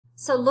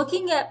So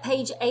looking at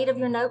page 8 of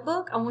your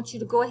notebook, I want you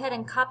to go ahead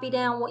and copy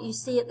down what you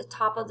see at the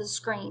top of the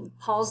screen.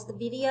 Pause the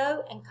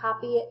video and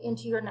copy it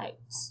into your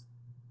notes.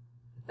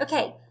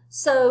 Okay,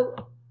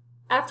 so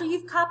after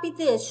you've copied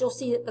this, you'll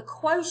see that the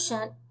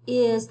quotient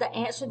is the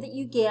answer that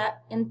you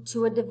get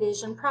into a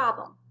division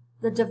problem.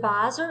 The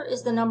divisor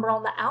is the number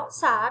on the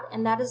outside,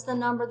 and that is the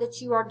number that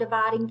you are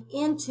dividing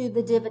into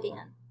the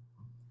dividend.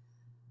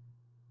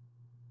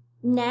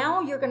 Now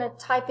you're going to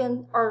type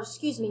in, you're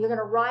going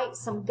to write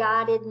some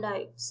guided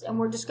notes, and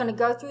we're just going to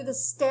go through the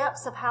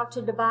steps of how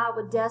to divide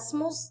with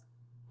decimals,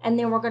 and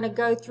then we're going to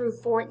go through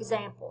 4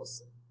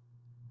 examples.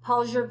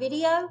 Pause your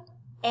video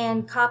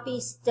and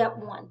copy step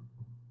 1.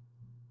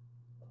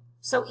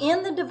 So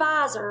in the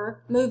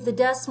divisor, move the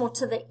decimal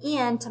to the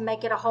end to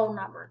make it a whole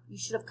number. You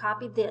should have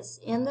copied this.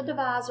 In the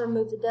divisor,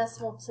 move the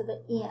decimal to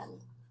the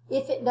end.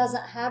 If it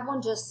doesn't have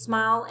one, just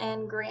smile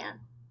and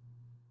grin.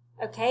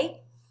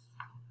 Okay?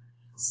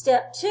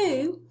 Step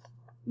 2,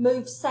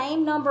 move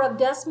same number of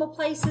decimal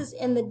places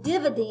in the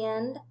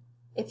dividend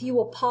if you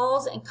will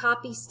pause and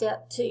copy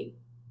step 2.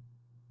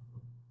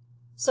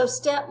 So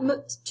step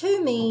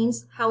 2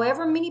 means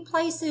however many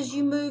places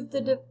you move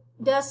the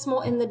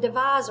decimal in the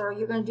divisor,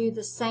 you're going to do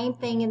the same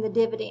thing in the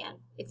dividend.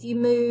 If you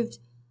moved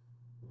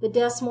the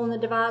decimal in the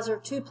divisor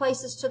 2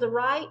 places to the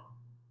right,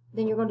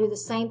 then you're going to do the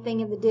same thing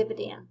in the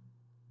dividend.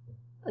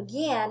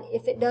 Again,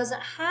 if it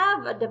doesn't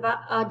have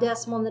a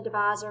decimal in the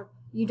divisor,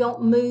 you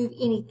don't move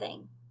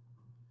anything.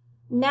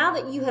 Now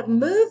that you have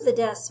moved the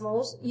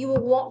decimals, you will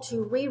want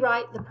to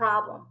rewrite the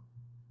problem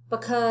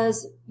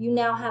because you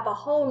now have a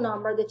whole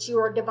number that you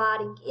are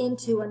dividing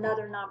into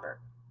another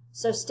number.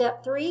 So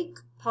step 3,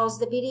 pause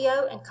the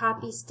video and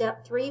copy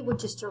step 3,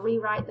 which is to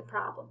rewrite the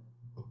problem.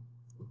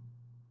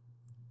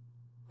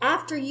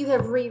 After you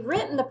have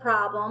rewritten the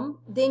problem,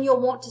 then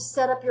you'll want to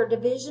set up your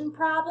division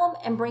problem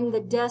and bring the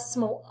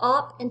decimal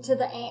up into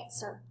the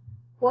answer.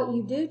 What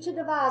you do to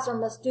divisor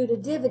must do to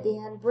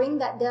dividend. Bring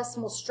that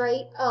decimal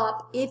straight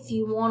up if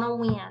you want to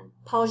win.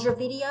 Pause your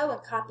video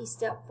and copy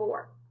step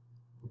 4.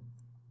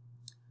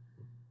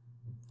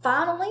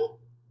 Finally,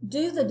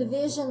 do the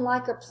division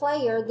like a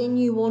player, then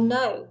you will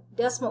know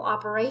decimal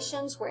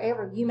operations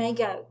wherever you may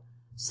go.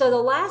 So the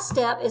last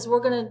step is we're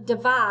going to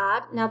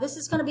divide. Now this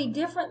is going to be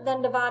different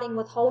than dividing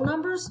with whole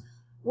numbers.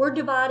 We're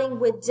dividing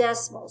with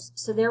decimals.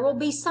 So there will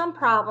be some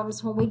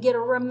problems when we get a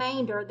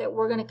remainder that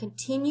we're going to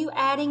continue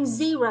adding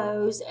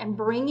zeros and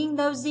bringing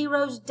those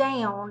zeros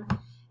down,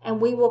 and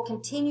we will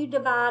continue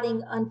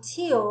dividing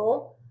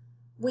until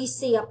we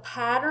see a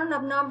pattern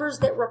of numbers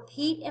that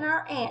repeat in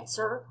our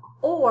answer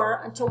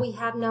or until we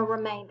have no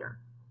remainder.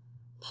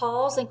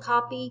 Pause and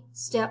copy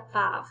step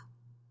 5.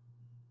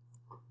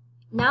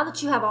 Now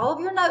that you have all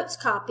of your notes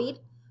copied,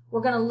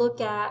 we're going to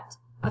look at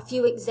a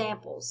few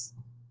examples.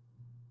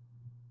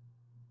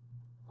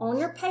 On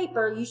your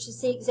paper, you should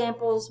see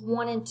examples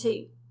 1 and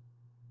 2,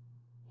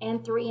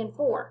 and 3 and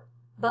 4.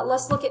 But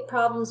let's look at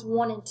problems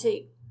 1 and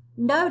 2.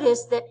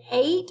 Notice that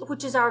 8,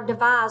 which is our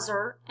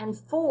divisor, and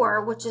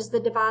 4, which is the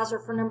divisor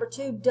for number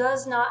 2,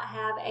 does not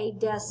have a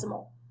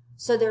decimal.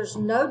 So there's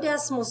no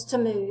decimals to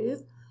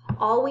move.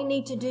 All we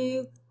need to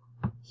do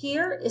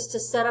here is to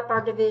set up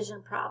our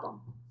division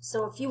problem.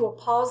 So if you will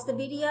pause the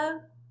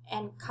video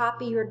and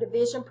copy your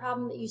division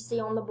problem that you see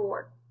on the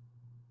board.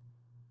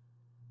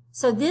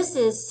 So this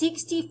is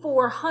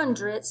 64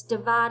 hundredths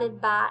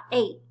divided by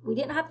 8. We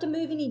didn't have to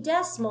move any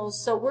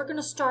decimals, so we're going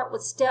to start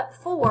with step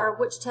 4,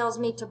 which tells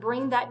me to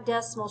bring that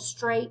decimal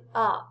straight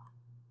up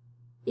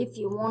if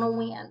you want to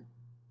win.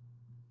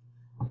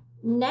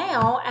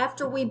 Now,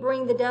 after we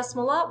bring the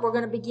decimal up, we're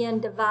going to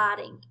begin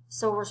dividing.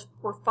 So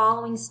we're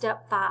following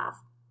step 5.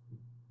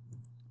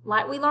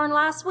 Like we learned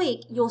last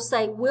week, you'll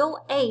say,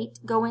 will 8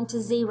 go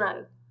into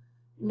 0?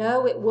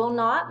 No, it will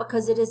not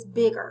because it is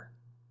bigger.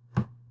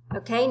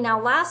 Okay, now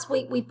last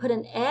week we put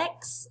an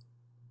X,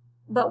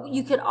 but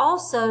you could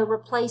also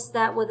replace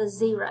that with a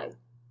 0.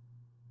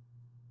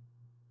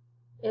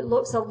 It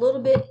looks a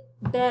little bit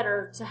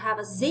better to have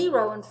a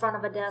 0 in front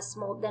of a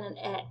decimal than an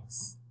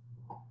X.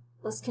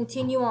 Let's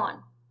continue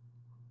on.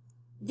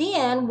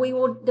 Then we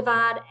will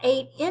divide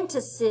 8 into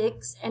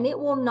 6, and it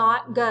will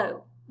not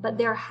go. But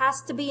there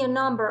has to be a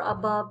number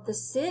above the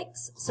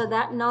 6, so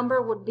that number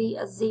would be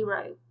a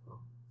 0.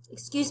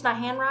 Excuse my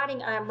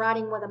handwriting. I am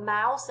writing with a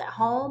mouse at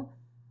home.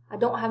 I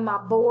don't have my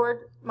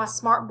board, my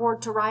smart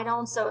board to write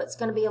on, so it's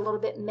going to be a little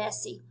bit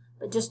messy.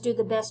 But just do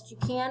the best you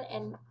can,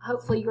 and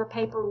hopefully your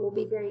paper will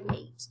be very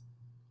neat.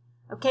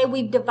 Okay,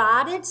 we've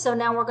divided, so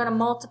now we're going to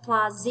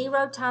multiply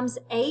 0 times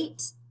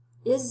 8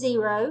 is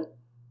 0.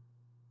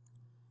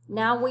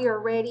 Now we are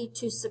ready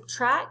to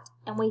subtract,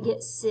 and we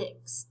get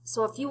 6.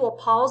 So if you will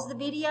pause the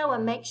video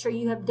and make sure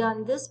you have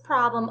done this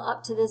problem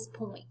up to this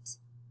point.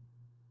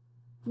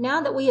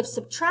 Now that we have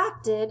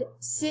subtracted,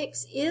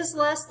 6 is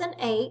less than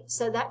 8,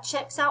 so that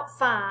checks out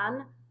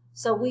fine.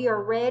 So we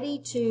are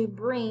ready to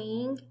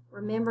bring,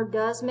 remember,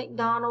 does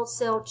McDonald's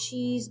sell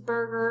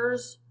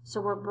cheeseburgers?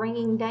 So we're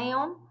bringing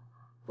down,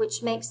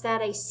 which makes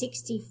that a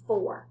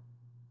 64.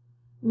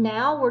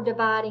 Now we're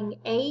dividing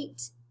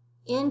 8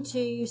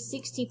 into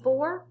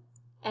 64,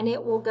 and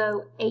it will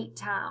go 8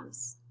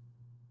 times.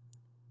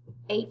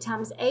 8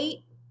 times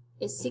 8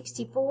 is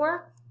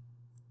 64,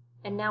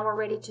 and now we're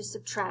ready to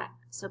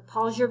subtract. So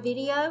pause your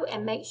video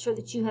and make sure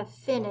that you have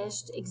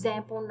finished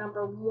example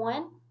number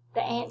 1.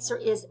 The answer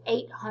is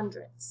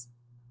 800ths.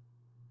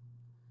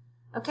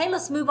 Okay,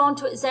 let's move on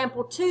to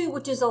example 2,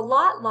 which is a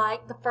lot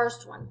like the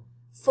first one.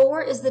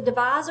 4 is the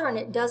divisor and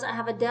it doesn't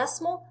have a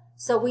decimal,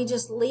 so we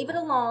just leave it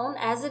alone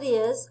as it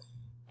is,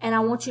 and I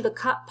want you to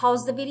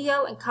pause the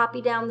video and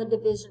copy down the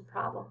division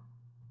problem.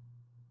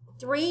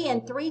 3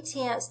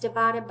 3/10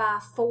 divided by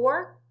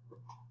 4.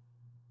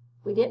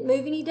 We didn't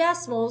move any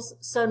decimals,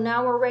 so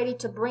now we're ready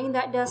to bring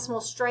that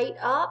decimal straight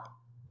up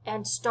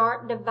and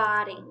start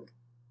dividing.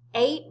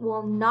 8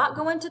 will not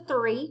go into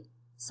 3,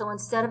 so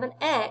instead of an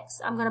X,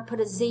 I'm going to put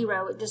a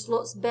 0. It just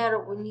looks better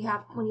when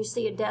you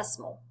see a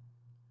decimal.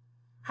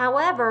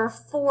 However,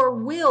 4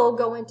 will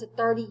go into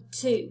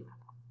 32.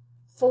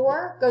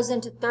 4 goes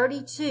into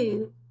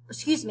 33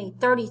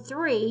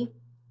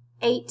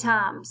 8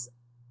 times.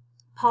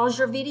 Pause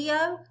your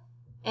video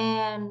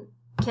and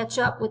catch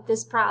up with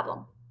this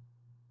problem.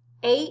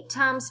 8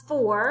 times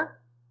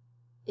 4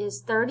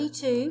 is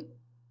 32.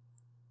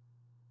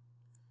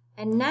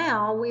 And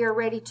now we are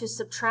ready to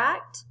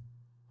subtract,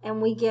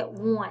 and we get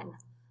 1.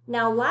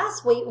 Now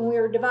last week when we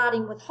were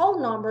dividing with whole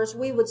numbers,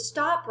 we would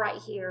stop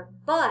right here.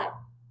 But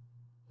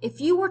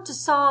if you were to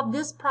solve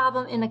this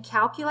problem in a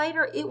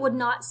calculator, it would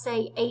not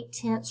say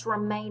 8/10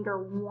 remainder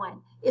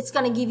 1. It's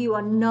going to give you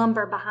a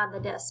number behind the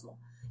decimal.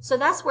 So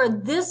that's where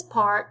this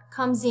part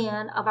comes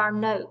in of our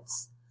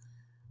notes.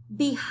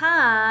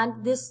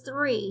 Behind this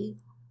 3,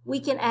 we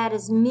can add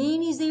as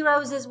many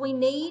zeros as we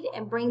need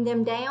and bring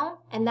them down,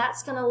 and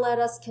that's going to let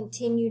us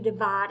continue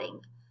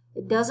dividing.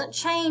 It doesn't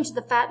change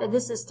the fact that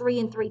this is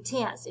 3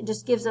 3/10. It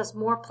just gives us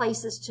more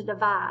places to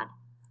divide.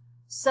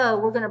 So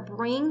we're going to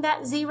bring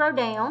that 0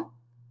 down,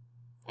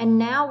 and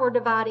now we're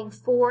dividing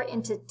 4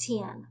 into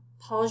 10.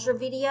 Pause your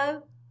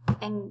video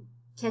and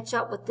catch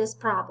up with this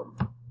problem.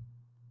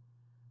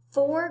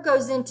 4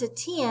 goes into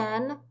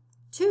 10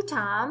 2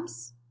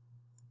 times.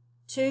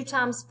 2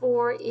 times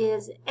 4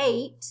 is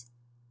 8.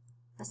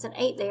 That's an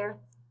 8 there.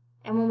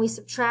 And when we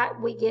subtract,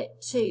 we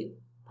get 2.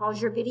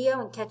 Pause your video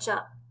and catch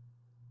up.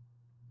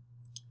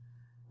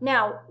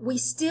 Now, we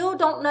still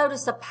don't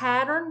notice a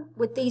pattern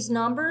with these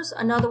numbers.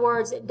 In other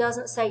words, it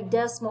doesn't say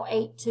decimal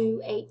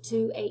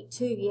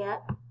 828282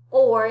 yet,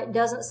 or it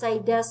doesn't say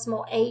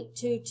decimal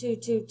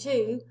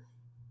 82222,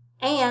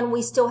 and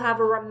we still have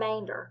a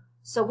remainder.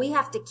 So we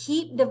have to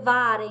keep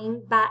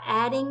dividing by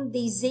adding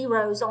these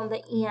zeros on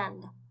the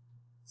end.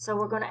 So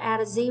we're going to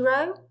add a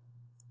 0,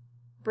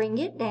 bring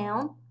it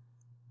down,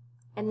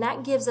 and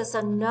that gives us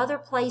another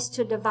place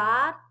to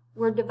divide.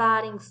 We're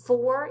dividing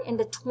 4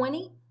 into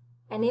 20,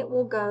 and it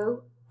will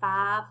go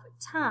 5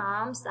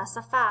 times. That's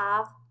a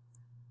 5.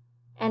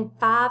 And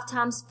 5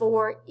 times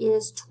 4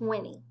 is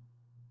 20,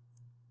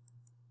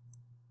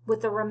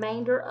 with a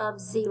remainder of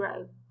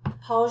 0.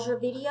 Pause your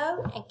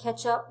video and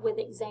catch up with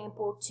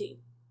example 2.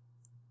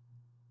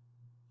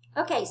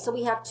 Okay, so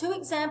we have 2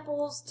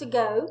 examples to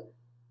go,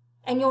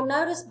 and you'll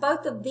notice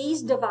both of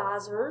these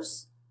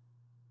divisors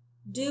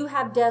do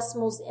have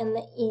decimals in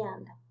the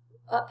end.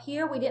 Up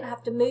here, we didn't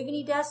have to move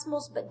any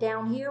decimals, but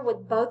down here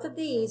with both of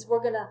these,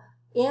 we're going to,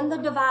 in the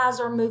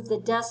divisor, move the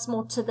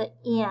decimal to the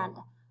end.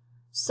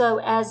 So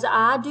as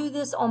I do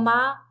this on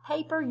my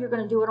paper, you're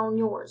going to do it on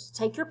yours.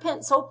 Take your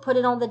pencil, put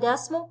it on the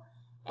decimal,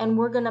 and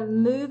we're going to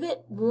move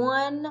it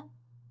 1,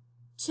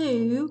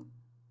 2,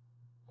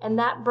 and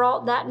that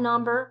brought that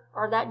number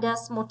or that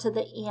decimal to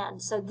the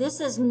end. So this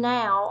is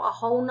now a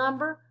whole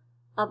number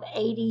of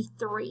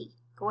 83.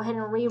 Go ahead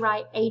and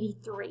rewrite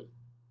 83.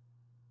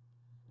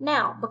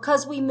 Now,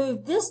 because we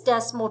moved this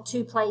decimal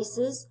 2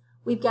 places,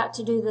 we've got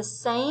to do the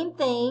same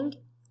thing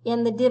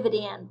in the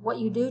dividend. What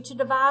you do to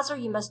divisor,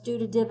 you must do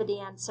to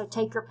dividend. So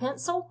take your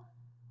pencil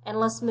and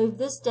let's move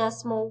this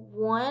decimal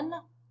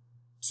 1,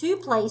 2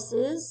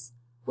 places,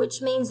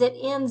 which means it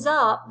ends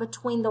up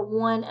between the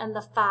 1 and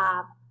the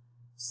 5.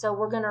 So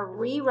we're going to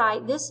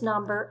rewrite this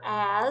number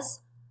as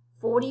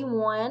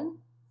 41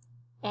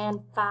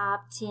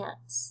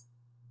 5/10.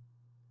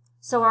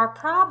 So our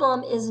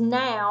problem is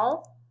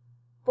now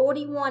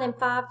 41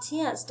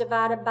 5/10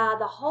 divided by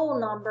the whole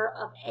number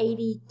of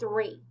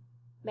 83.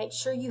 Make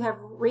sure you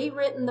have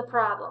rewritten the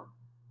problem.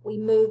 We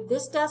moved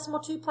this decimal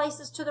 2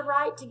 places to the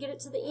right to get it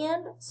to the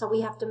end, so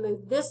we have to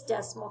move this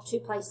decimal 2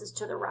 places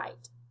to the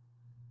right.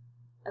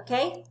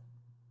 Okay?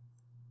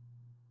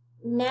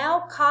 Now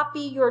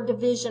copy your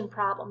division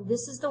problem.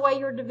 This is the way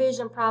your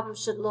division problem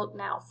should look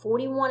now.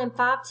 41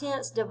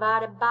 5/10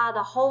 divided by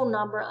the whole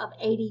number of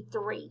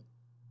 83.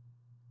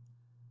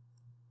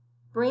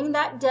 Bring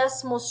that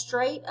decimal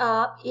straight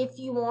up if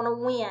you want to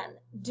win.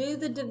 Do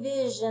the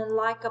division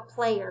like a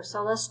player.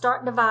 So let's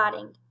start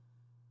dividing.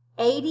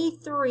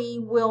 83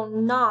 will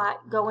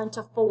not go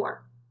into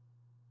 4.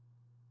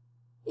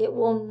 It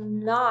will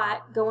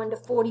not go into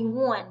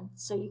 41.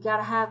 So you got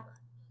to have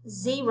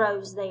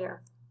zeros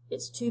there.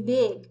 It's too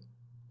big.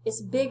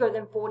 It's bigger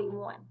than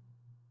 41.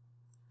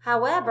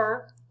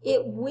 However,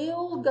 it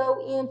will go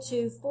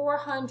into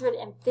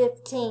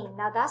 415.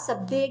 Now that's a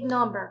big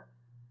number.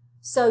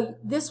 So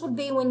this would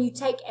be when you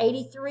take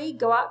 83,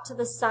 go out to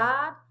the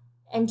side,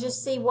 and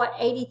just see what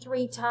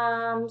 83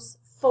 times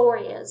 4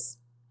 is.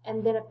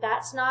 And then if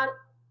that's not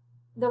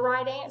the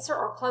right answer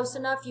or close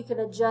enough, you can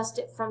adjust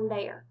it from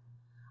there.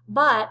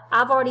 But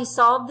I've already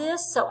solved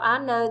this, so I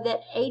know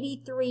that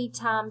 83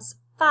 times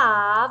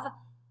 5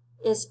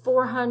 is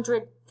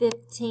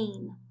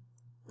 415.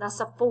 That's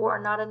a 4,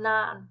 not a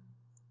 9.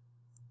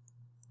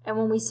 And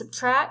when we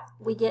subtract,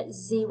 we get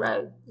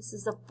 0. This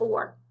is a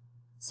 4.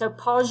 So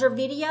pause your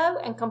video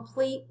and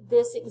complete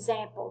this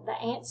example. The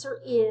answer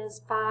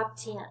is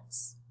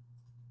 5/10.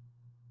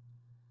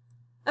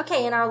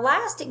 Okay, in our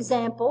last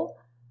example,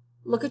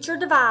 look at your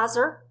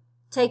divisor,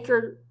 take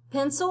your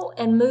pencil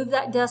and move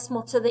that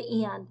decimal to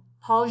the end.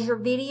 Pause your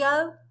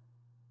video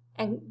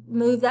and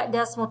move that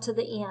decimal to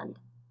the end.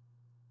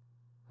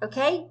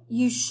 Okay,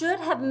 you should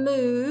have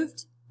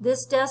moved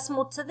this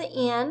decimal to the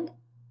end,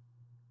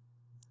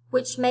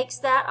 which makes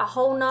that a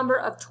whole number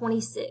of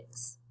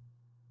 26.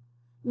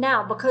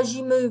 Now, because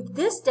you moved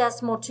this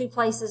decimal 2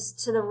 places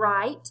to the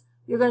right,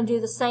 you're going to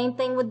do the same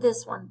thing with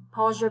this one.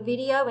 Pause your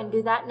video and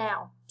do that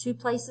now. 2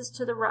 places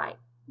to the right.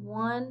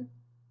 1,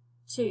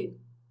 2.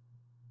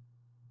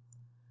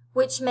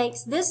 Which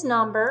makes this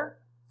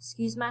number,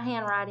 excuse my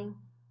handwriting,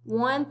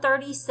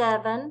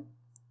 137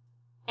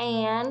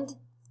 and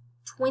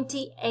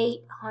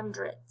 28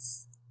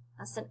 hundredths.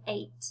 That's an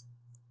 8.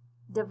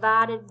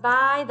 Divided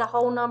by the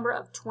whole number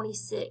of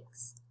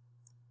 26.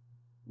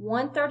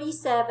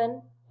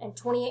 137 and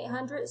 28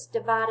 hundredths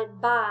divided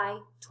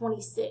by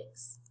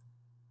 26.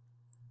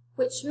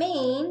 Which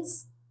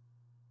means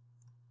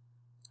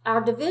our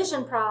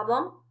division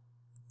problem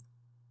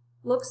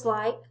looks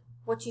like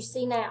what you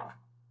see now.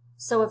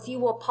 So if you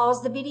will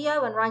pause the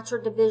video and write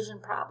your division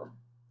problem.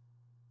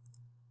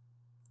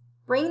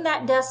 Bring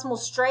that decimal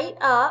straight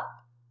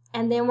up,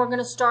 and then we're going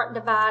to start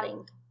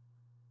dividing.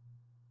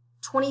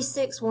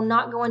 26 will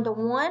not go into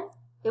 1.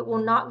 It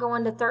will not go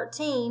into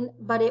 13,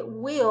 but it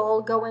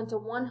will go into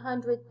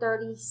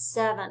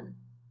 137.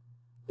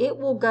 It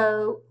will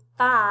go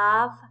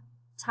 5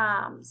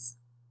 times.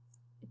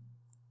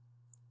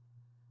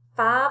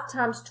 5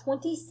 times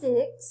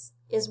 26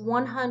 is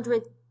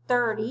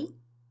 130.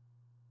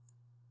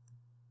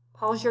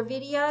 Pause your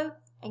video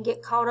and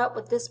get caught up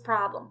with this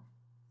problem.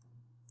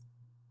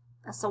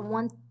 That's a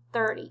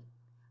 130.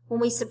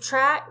 When we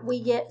subtract, we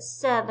get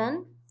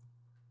 7.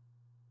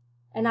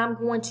 And I'm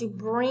going to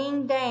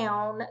bring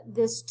down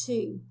this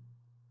 2.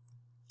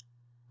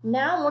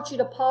 Now I want you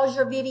to pause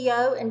your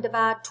video and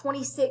divide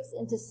 26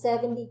 into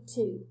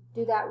 72.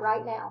 Do that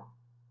right now.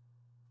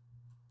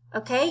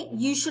 Okay,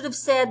 you should have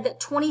said that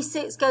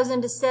 26 goes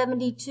into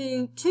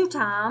 72 2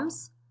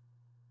 times,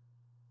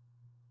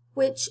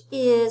 which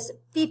is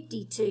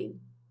 52.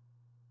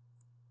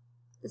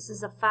 This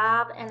is a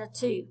 5 and a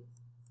 2.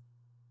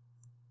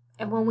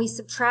 And when we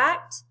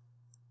subtract,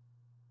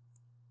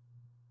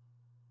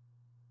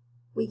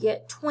 we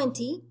get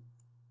 20,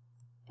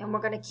 and we're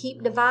going to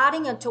keep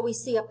dividing until we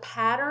see a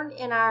pattern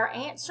in our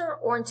answer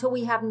or until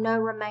we have no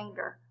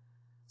remainder.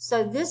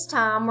 So this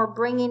time we're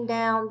bringing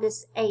down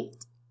this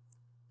 8.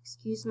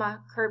 Excuse my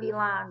curvy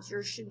lines.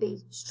 Yours should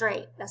be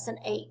straight. That's an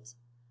 8.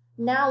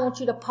 Now I want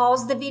you to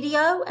pause the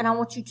video and I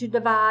want you to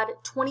divide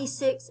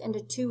 26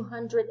 into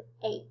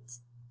 208.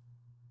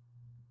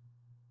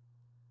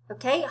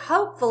 Okay,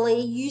 hopefully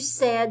you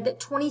said that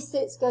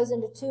 26 goes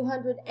into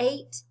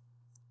 208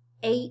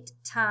 8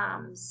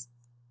 times.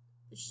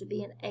 It should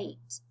be an 8.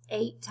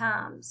 8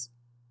 times.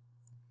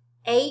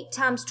 8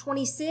 times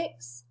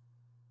 26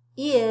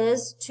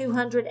 is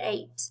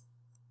 208.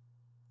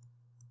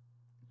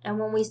 And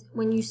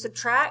when you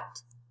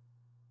subtract,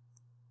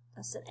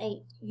 that's an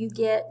 8, you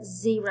get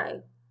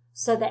 0.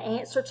 So the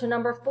answer to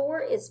number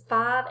 4 is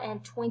 5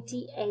 and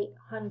 28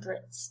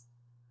 hundredths.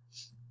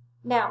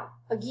 Now,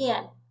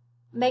 again,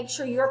 make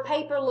sure your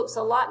paper looks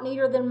a lot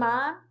neater than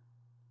mine.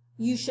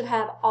 You should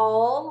have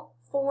all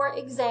 4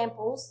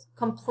 examples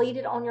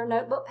completed on your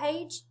notebook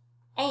page,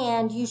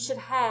 and you should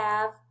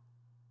have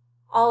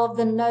all of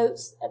the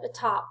notes at the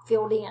top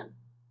filled in.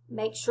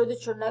 Make sure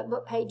that your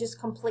notebook page is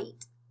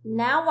complete.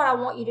 Now what I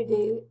want you to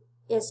do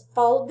is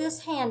fold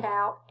this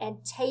handout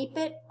and tape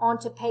it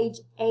onto page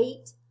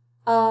 8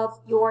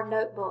 of your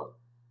notebook.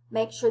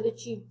 Make sure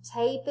that you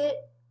tape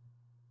it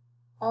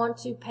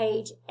onto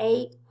page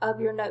 8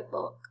 of your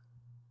notebook.